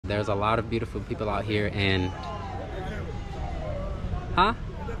there's a lot of beautiful people out here, and huh?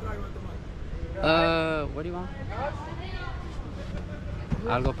 What do you want?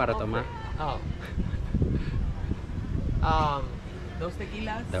 Algo para tomar. Oh. Those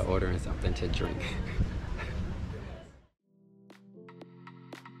tequilas. They're ordering something to drink.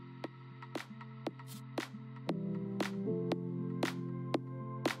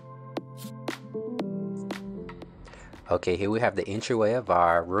 Okay, here we have the entryway of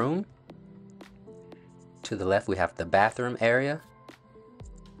our room. To the left, we have the bathroom area.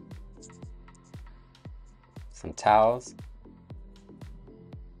 Some towels.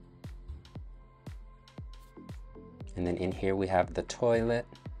 And then in here we have the toilet.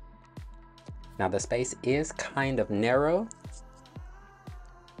 Now the space is kind of narrow,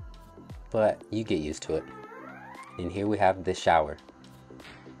 but you get used to it. And here we have the shower.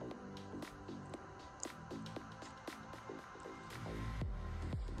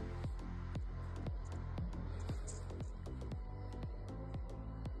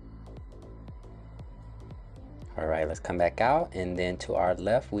 All right, let's come back out, and then to our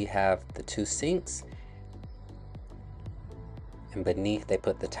left we have the two sinks, and beneath they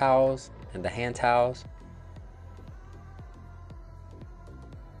put the towels and the hand towels.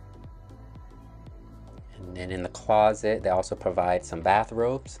 And then in the closet they also provide some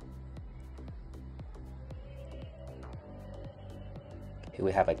bathrobes. Here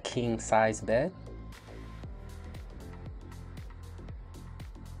we have a king size bed.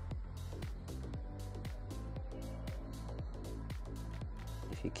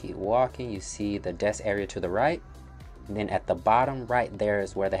 If you keep walking, you see the desk area to the right. And then at the bottom right there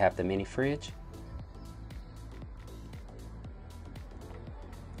is where they have the mini fridge.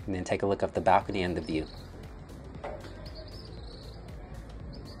 And then take a look up the balcony and the view.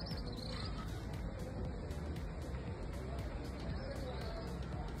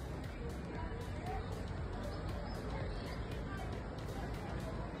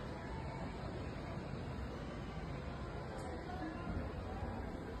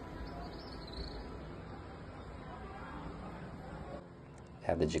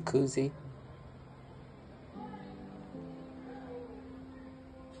 Have the jacuzzi.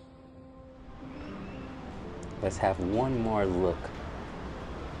 Let's have one more look.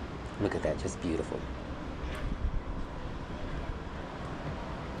 Look at that, just beautiful.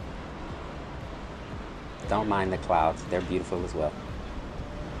 Don't mind the clouds, they're beautiful as well.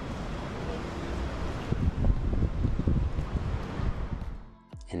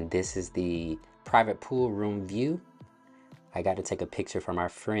 And this is the private pool room view. I got to take a picture from our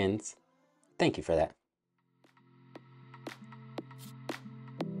friends. Thank you for that.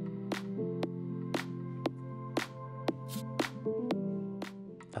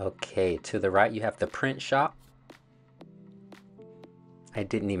 Okay, to the right you have the print shop. I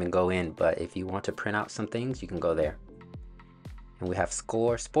didn't even go in, but if you want to print out some things, you can go there. And we have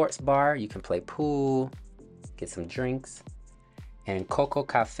Score Sports Bar. You can play pool, get some drinks. And Coco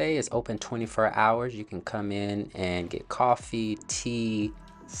Cafe is open 24 hours. You can come in and get coffee, tea,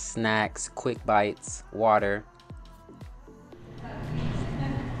 snacks, quick bites, water.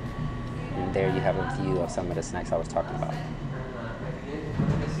 And there you have a view of some of the snacks I was talking about.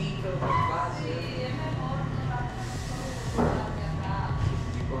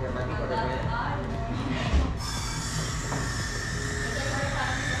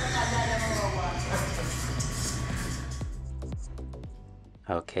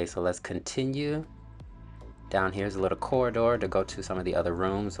 Okay, so let's continue. Down here's a little corridor to go to some of the other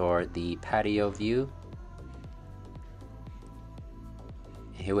rooms or the patio view.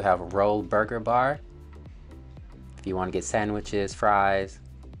 And here we have a roll burger bar. If you want to get sandwiches, fries.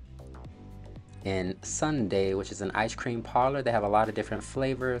 And Sunday, which is an ice cream parlor, they have a lot of different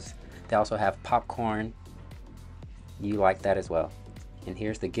flavors. They also have popcorn. You like that as well. And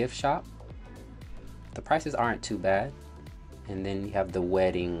here's the gift shop. The prices aren't too bad. And then you have the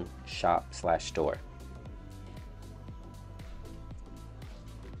wedding shop slash store.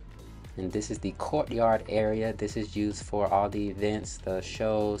 And this is the courtyard area. This is used for all the events, the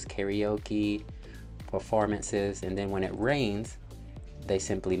shows, karaoke, performances. And then when it rains, they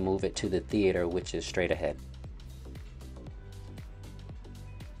simply move it to the theater, which is straight ahead.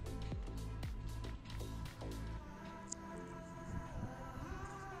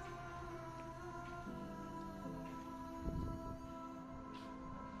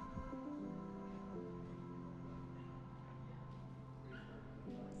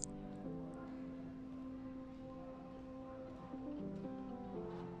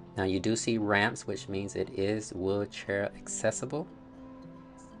 Now you do see ramps, which means it is wheelchair accessible.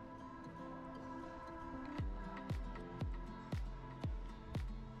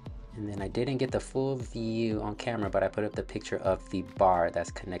 And then I didn't get the full view on camera, but I put up the picture of the bar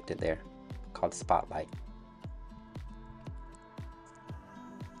that's connected there, called Spotlight.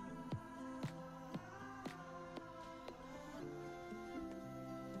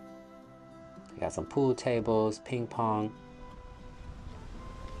 Got some pool tables, ping pong.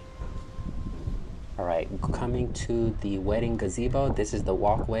 All right, coming to the wedding gazebo. This is the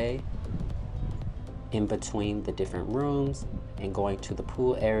walkway in between the different rooms and going to the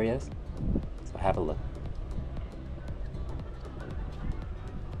pool areas. So have a look.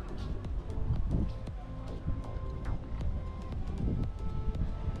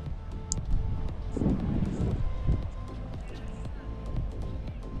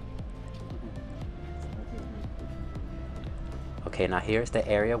 Okay, now here's the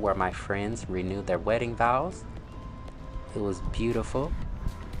area where my friends renewed their wedding vows. It was beautiful.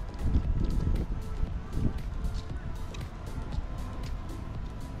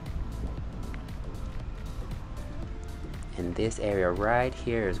 And this area right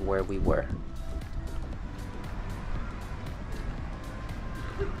here is where we were.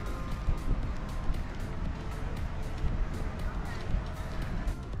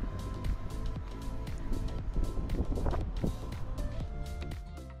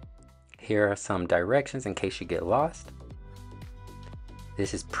 Here are some directions in case you get lost.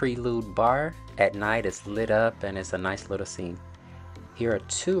 This is Prelude Bar. At night it's lit up and it's a nice little scene. Here are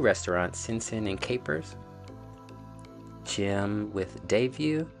two restaurants, Sin and Capers. Gym with day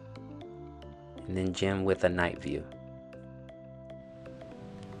view, and then gym with a night view.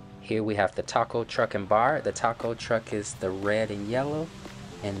 Here we have the taco truck and bar. The taco truck is the red and yellow,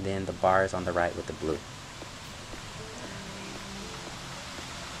 and then the bar is on the right with the blue.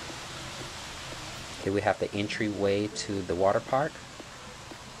 Here we have the entryway to the water park.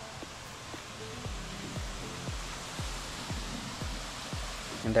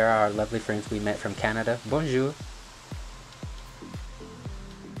 And there are our lovely friends we met from Canada. Bonjour.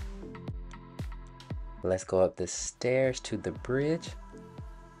 Let's go up the stairs to the bridge.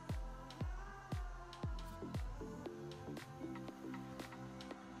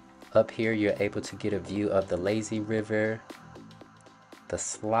 Up here you're able to get a view of the lazy river, the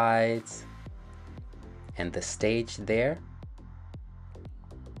slides, and the stage there.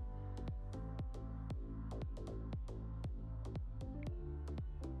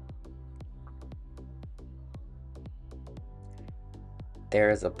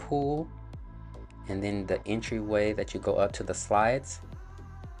 There is a pool, and then the entryway that you go up to the slides.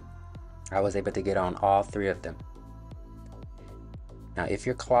 I was able to get on all three of them. Now, if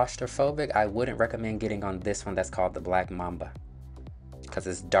you're claustrophobic, I wouldn't recommend getting on this one that's called the Black Mamba, because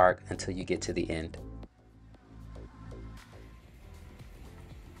it's dark until you get to the end.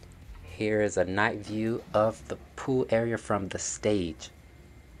 Here is a night view of the pool area from the stage.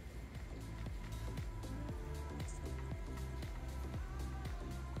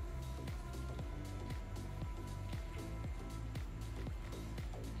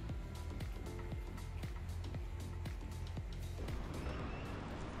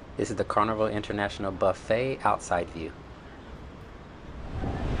 This is the Carnival International Buffet outside view.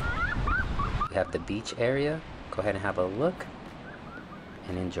 We have the beach area. Go ahead and have a look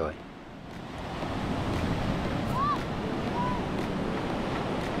and enjoy.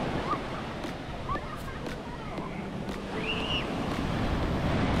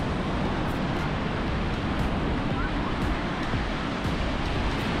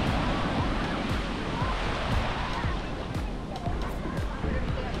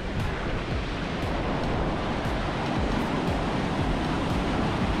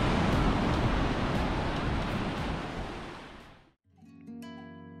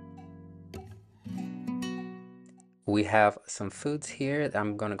 We have some foods here.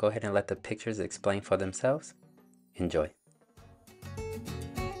 I'm going to go ahead and let the pictures explain for themselves. Enjoy.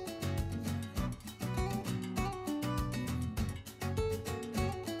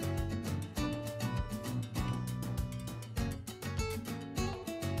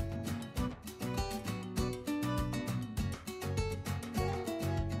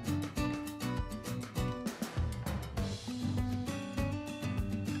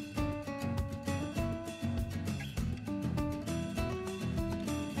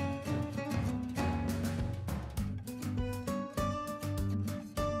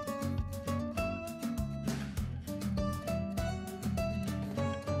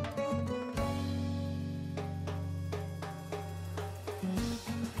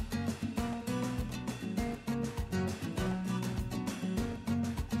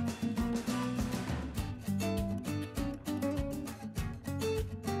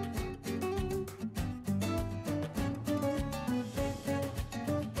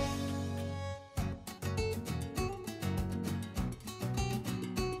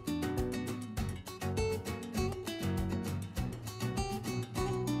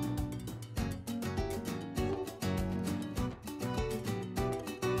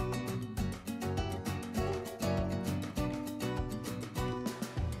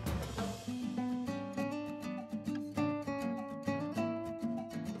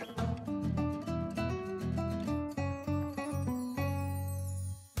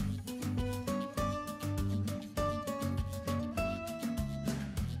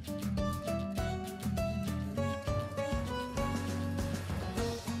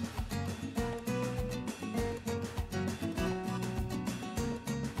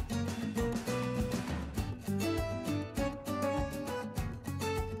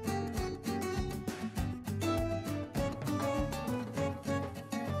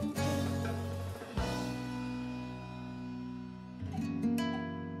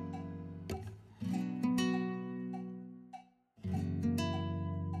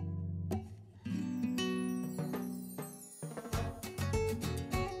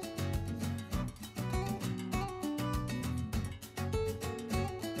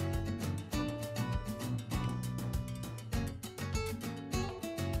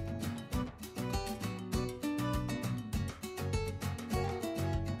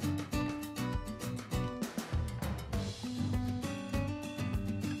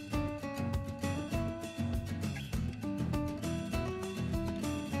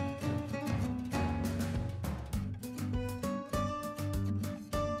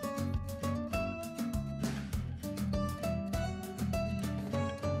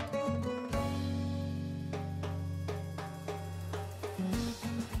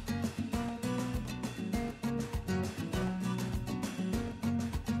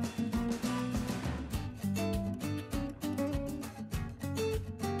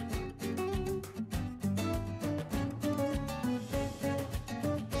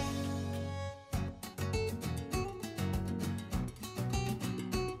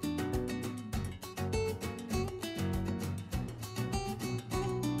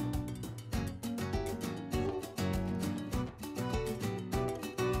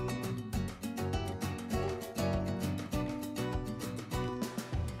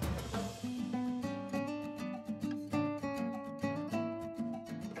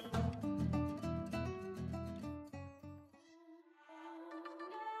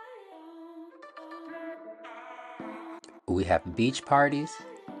 We have beach parties.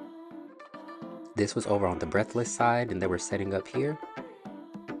 This was over on the Breathless side, and they were setting up here.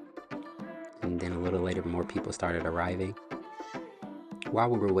 And then a little later, more people started arriving. While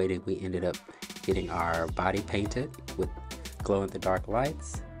we were waiting, we ended up getting our body painted with glow-in-the-dark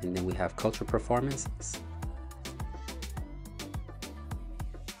lights. And then we have cultural performances.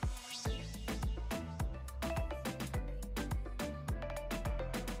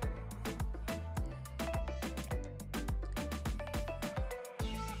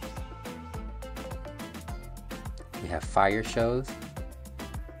 We have fire shows.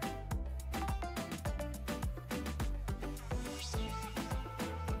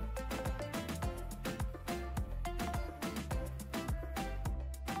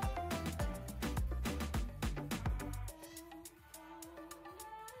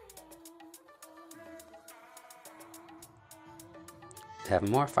 We have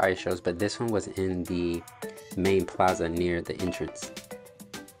more fire shows, but this one was in the main plaza near the entrance.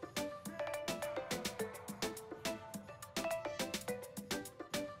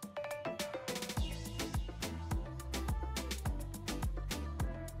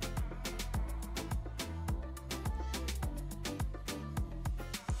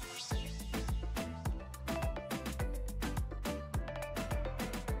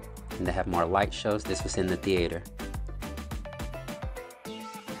 And they have more light shows. This was in the theater.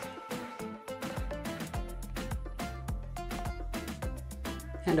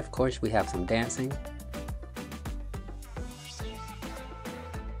 And of course, we have some dancing.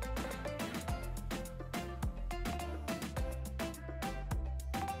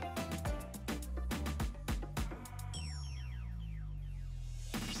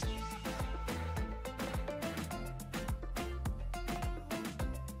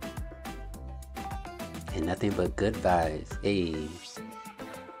 And nothing but good vibes. Hey.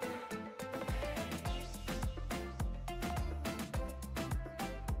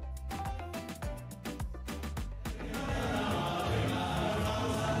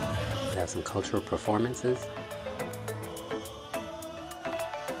 We have some cultural performances.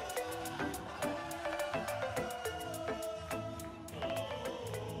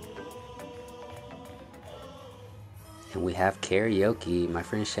 And we have karaoke. My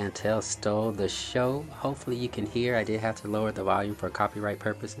friend Chantel stole the show. Hopefully you can hear. I did have to lower the volume for copyright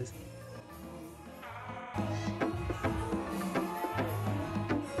purposes.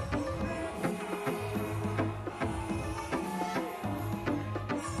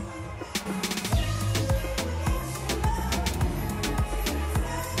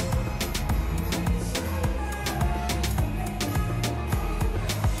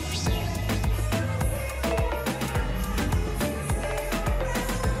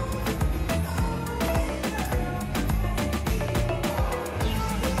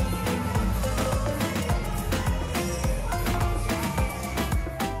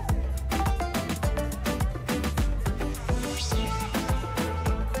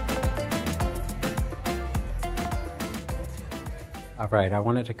 Alright, I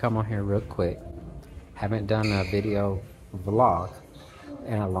wanted to come on here real quick. Haven't done a video vlog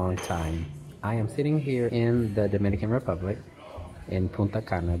in a long time. I am sitting here in the Dominican Republic in Punta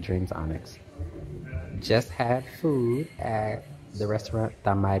Cana, Dreams Onyx. Just had food at the restaurant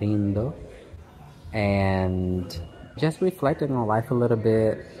Tamarindo and just reflecting on life a little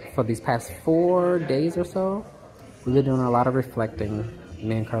bit. For these past 4 days or so, we've been doing a lot of reflecting.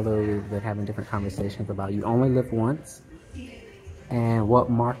 Me and Carlo, we've been having different conversations about you only live once. And what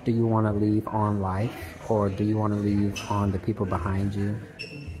mark do you want to leave on life? Or do you want to leave on the people behind you?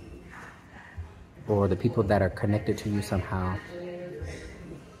 Or the people that are connected to you somehow?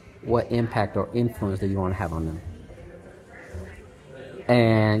 What impact or influence do you want to have on them?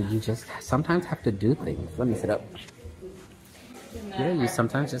 And you just sometimes have to do things. Let me sit up. Yeah, you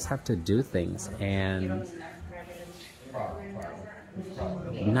sometimes just have to do things and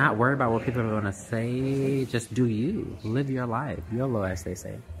not worry about what people are going to say. Just do you. Live your life. YOLO, as they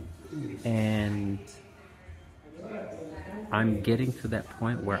say. And I'm getting to that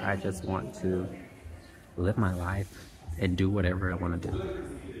point where I just want to live my life and do whatever I want to do.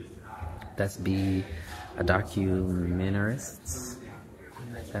 That's be a documentarist.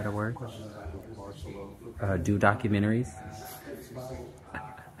 Is that a word? Do documentaries.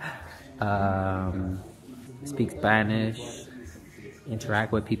 Speak Spanish.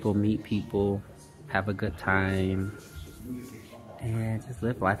 Interact with people, meet people, have a good time, and just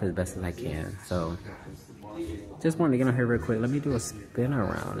live life as best as I can. So, just wanted to get on here real quick. Let me do a spin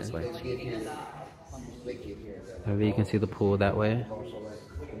around this way. Maybe you can see the pool that way.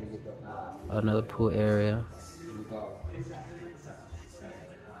 Another pool area.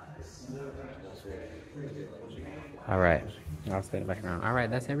 All right, I'll stay in the background. All right,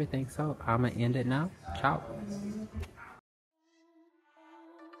 that's everything. So I'm gonna end it now. Ciao.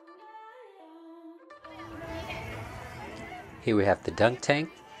 Here we have the dunk tank.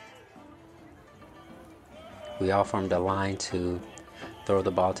 We all formed a line to throw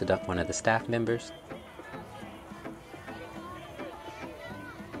the ball to dunk one of the staff members.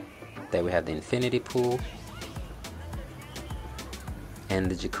 There we have the infinity pool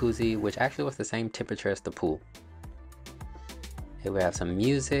and the jacuzzi, which actually was the same temperature as the pool. Here we have some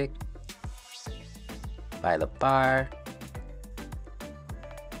music by the bar.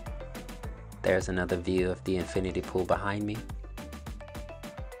 There's another view of the infinity pool behind me.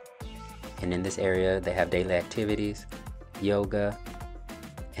 And in this area, they have daily activities, yoga,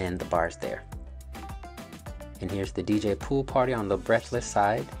 and the bar's there. And here's the DJ pool party on the Breathless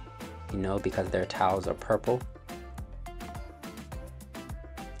side, you know, because their towels are purple.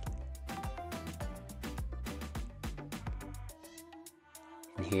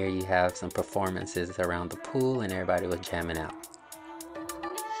 And here you have some performances around the pool, and everybody was jamming out.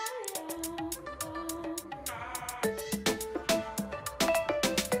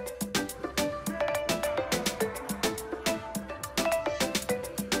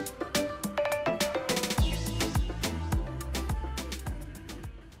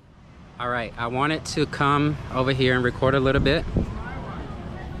 Alright, I wanted to come over here and record a little bit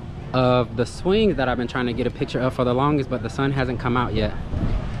of the swing that I've been trying to get a picture of for the longest, but the sun hasn't come out yet.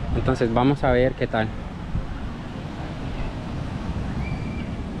 Entonces vamos a ver qué tal.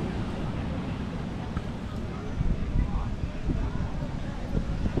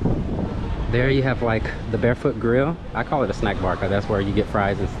 There you have like the Barefoot Grill. I call it a snack bar because that's where you get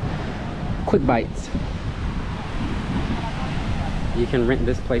fries and quick bites. You can rent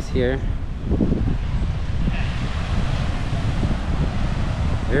this place here.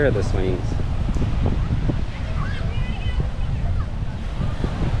 Here are the swings.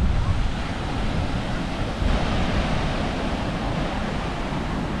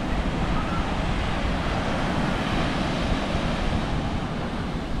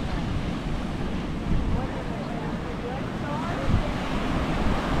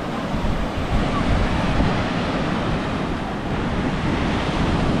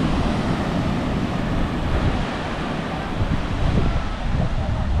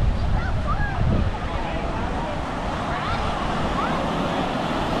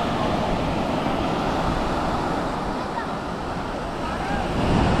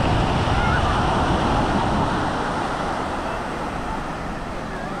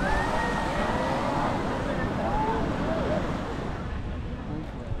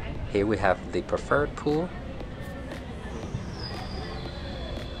 Here we have the preferred pool.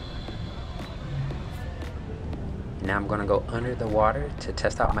 Now I'm gonna go under the water to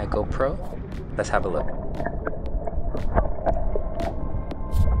test out my GoPro. Let's have a look.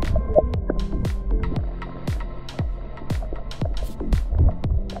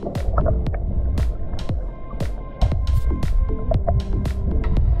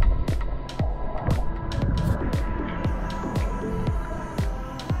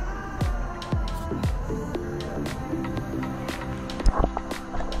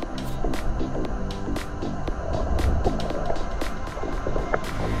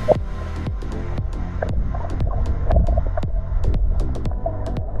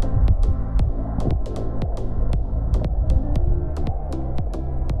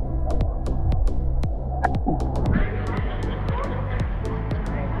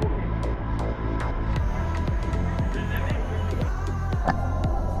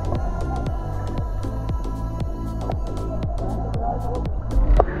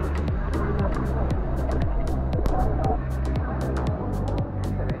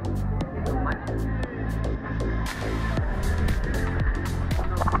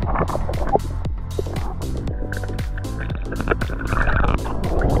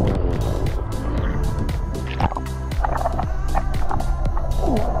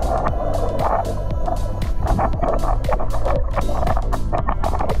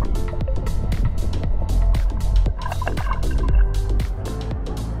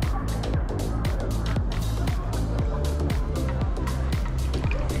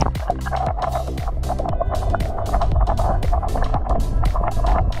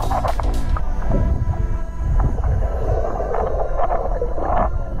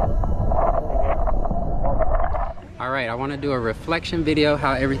 I want to do a reflection video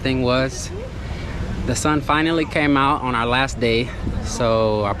how everything was. The sun finally came out on our last day,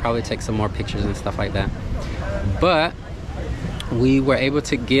 so I'll probably take some more pictures and stuff like that. But we were able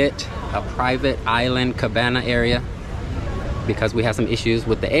to get a private island cabana area because we had some issues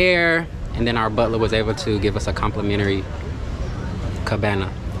with the air and then our butler was able to give us a complimentary cabana.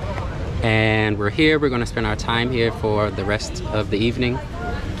 And we're here, we're gonna spend our time here for the rest of the evening.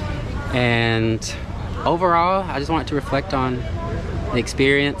 And overall, I just wanted to reflect on the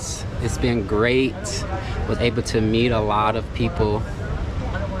experience. It's been great. Was able to meet a lot of people,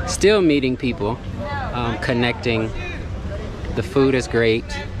 still meeting people, connecting. The food is great,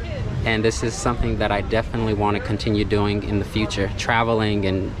 and this is something that I definitely want to continue doing in the future, traveling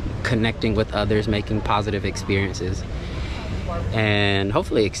and connecting with others, making positive experiences, and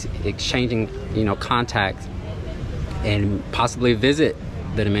hopefully exchanging, you know, contact, and possibly visit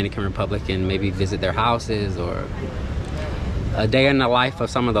the Dominican Republic and maybe visit their houses, or a day in the life of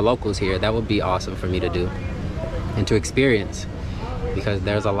some of the locals here. That would be awesome for me to do and to experience, because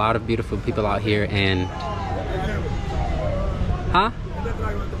there's a lot of beautiful people out here. And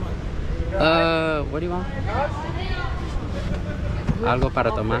what do you want? Algo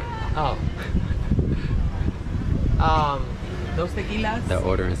para tomar. Oh. Dos tequilas. They're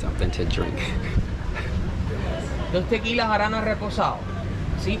ordering something to drink. Dos tequilas arana reposado.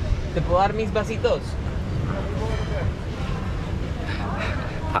 ¿Sí? ¿Te puedo dar mis vasitos?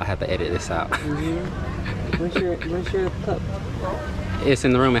 I have to edit this out. Where's your cup? It's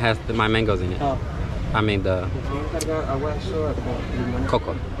in the room. It has my mangoes in it. Oh. I mean the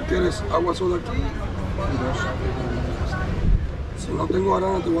coco. ¿Quieres agua soda aquí? Si no tengo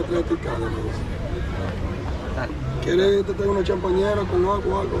arana, te voy a traer picada. ¿Quieres que te traiga una champañera con agua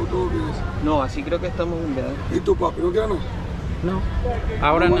o algo? ¿Todo bien? No, así creo que estamos bien, ¿verdad? ¿Y tu papi no quiere nada? No.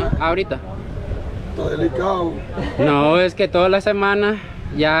 Ahora no. Ahorita. Está delicado. No, es que toda la semana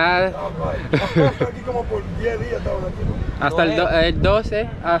ya. Aquí como por 10 días estaban aquí, ¿no? Hasta el 12,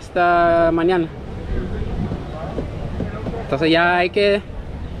 hasta mañana. Entonces ya hay que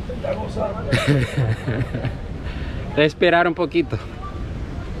respirar un poquito.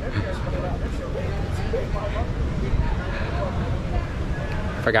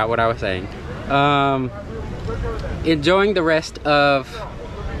 Forgot what I was saying. Enjoying the rest of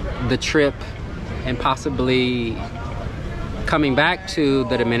the trip and possibly coming back to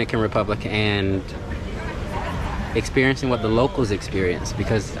the Dominican Republic and experiencing what the locals experience,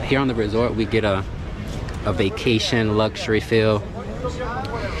 because here on the resort we get a vacation luxury feel.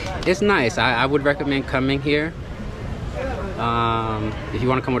 It's nice. I would recommend coming here. If you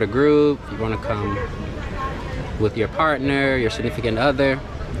want to come with a group, if you want to come with your partner, your significant other,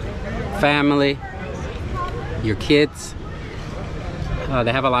 family, your kids.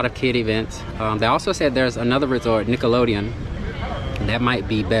 They have a lot of kid events. They also said there's another resort, Nickelodeon, that might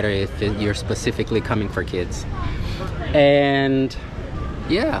be better if you're specifically coming for kids. And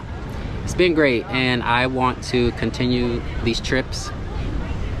yeah, it's been great, and I want to continue these trips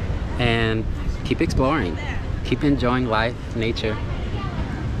and keep exploring, keep enjoying life, nature,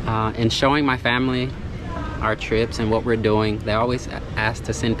 and showing my family our trips and what we're doing. They always ask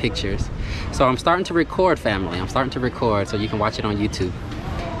to send pictures, so I'm starting to record, family. I'm starting to record so you can watch it on YouTube.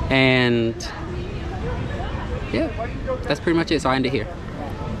 And yeah, that's pretty much it. So I end it here.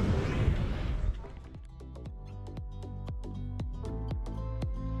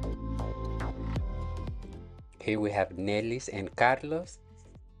 Here we have Nelis and Carlos.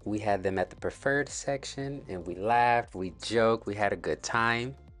 We had them at the preferred section, and we laughed, we joked, we had a good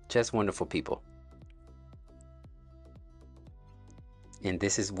time. Just wonderful people. And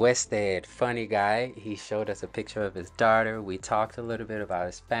this is Wested, funny guy. He showed us a picture of his daughter. We talked a little bit about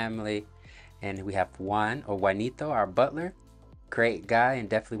his family. And we have Juan, or Juanito, our butler. Great guy, and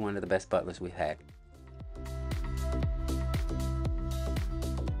definitely one of the best butlers we've had.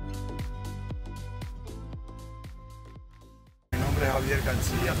 Mi nombre es Javier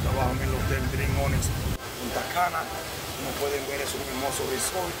García, trabajo en el hotel Onyx Punta Cana. Como pueden ver, es un hermoso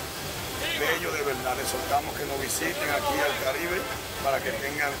resort. Bello, de verdad. Les soltamos que nos visiten aquí al Caribe para que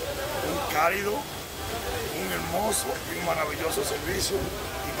tengan un cálido, un hermoso y un maravilloso servicio,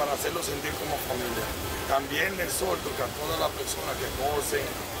 y para hacerlos sentir como familia. También les exhorto que a todas las personas que gocen,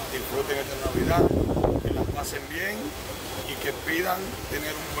 disfruten esta Navidad, que la pasen bien y que pidan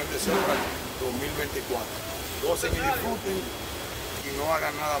tener un buen deseo para el 2024. Gocen y disfruten y no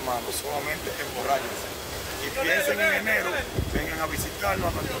hagan nada malo, solamente emborráchense. Y piensen en enero, vengan a visitarnos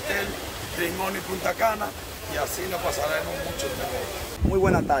a nuestro hotel Onyx Punta Cana, y así nos pasaremos mucho tiempo. Muy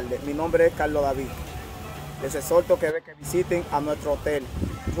buenas tardes, mi nombre es Carlos David. Les exhorto que visiten a nuestro hotel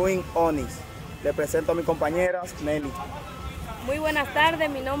Onyx. Les presento a mis compañeras Nelly. Muy buenas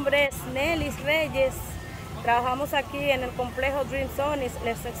tardes, mi nombre es Nelis Reyes. Trabajamos aquí en el complejo Onyx.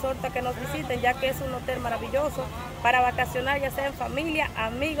 Les exhorto a que nos visiten, ya que es un hotel maravilloso para vacacionar, ya sea en familia,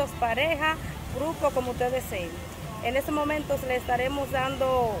 amigos, pareja, grupo, como ustedes deseen. En este momento le estaremos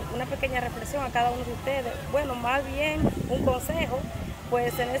dando una pequeña reflexión a cada uno de ustedes. Bueno, más bien un consejo,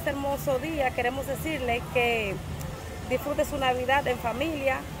 pues en este hermoso día queremos decirle que disfrute su Navidad en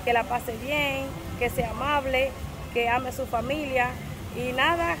familia, que la pase bien, que sea amable, que ame a su familia y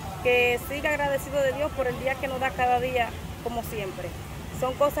nada, que siga agradecido de Dios por el día que nos da cada día como siempre.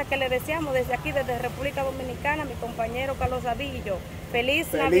 Son cosas que le deseamos desde aquí, desde República Dominicana, mi compañero Carlos David y yo.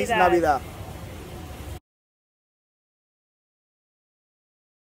 ¡Feliz Navidad! Navidad.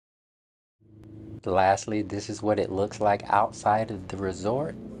 Lastly, this is what it looks like outside of the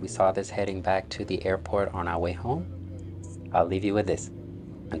resort. We saw this heading back to the airport on our way home. I'll leave you with this.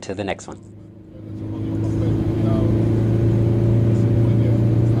 Until the next one.